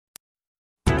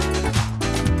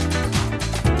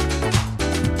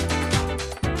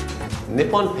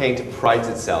Nippon Paint prides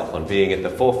itself on being at the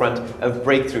forefront of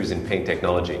breakthroughs in paint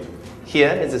technology. Here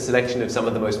is a selection of some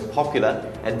of the most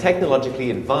popular and technologically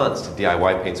advanced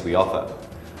DIY paints we offer.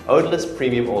 Odorless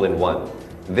Premium All-in-One.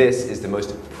 This is the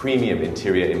most premium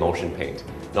interior emulsion paint.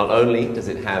 Not only does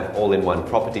it have all-in-one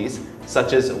properties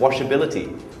such as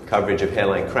washability, coverage of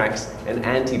hairline cracks, and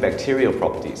antibacterial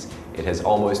properties, it has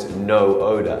almost no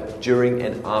odor during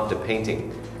and after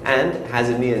painting, and has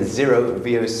a near zero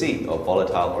VOC, or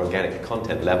volatile organic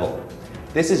content level.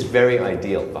 This is very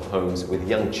ideal for homes with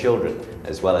young children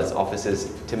as well as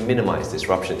offices to minimize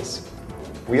disruptions.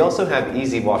 We also have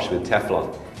Easy Wash with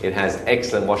Teflon. It has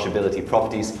excellent washability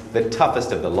properties, the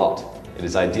toughest of the lot. It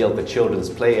is ideal for children's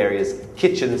play areas,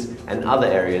 kitchens, and other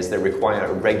areas that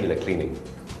require regular cleaning.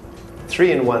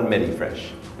 3-in-1 MediFresh.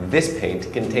 This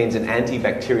paint contains an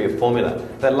antibacterial formula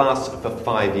that lasts for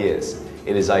 5 years.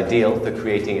 It is ideal for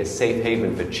creating a safe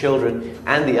haven for children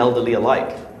and the elderly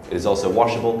alike. It is also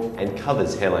washable and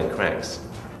covers hairline cracks.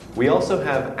 We also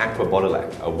have Aqua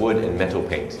Bodolac, a wood and metal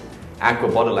paint. Aqua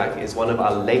Bodolac is one of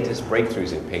our latest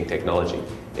breakthroughs in paint technology.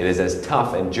 It is as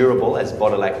tough and durable as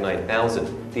Bodolac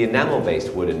 9000, the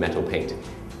enamel-based wood and metal paint.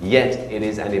 Yet it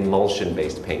is an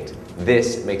emulsion-based paint.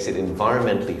 This makes it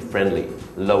environmentally friendly,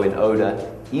 low in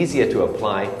odor, easier to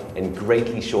apply, and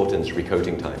greatly shortens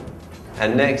recoating time.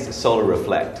 And next, Solar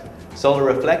Reflect. Solar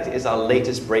Reflect is our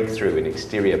latest breakthrough in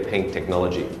exterior paint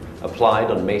technology, applied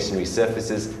on masonry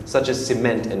surfaces such as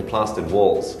cement and plastered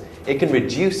walls. It can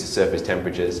reduce surface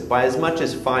temperatures by as much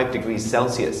as 5 degrees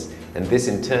Celsius, and this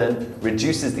in turn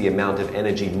reduces the amount of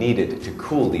energy needed to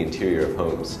cool the interior of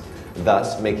homes,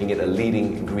 thus making it a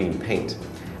leading green paint.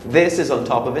 This is on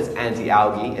top of its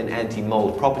anti-algae and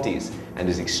anti-mold properties and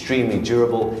is extremely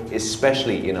durable,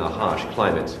 especially in our harsh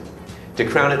climate. To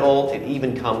crown it all, it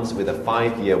even comes with a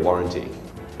 5-year warranty.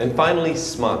 And finally,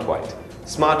 Smart White.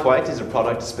 Smart White is a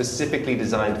product specifically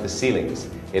designed for ceilings.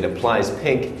 It applies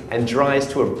pink and dries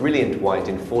to a brilliant white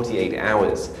in 48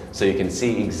 hours, so you can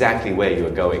see exactly where you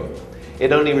are going.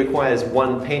 It only requires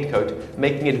one paint coat,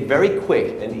 making it very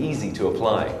quick and easy to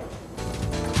apply.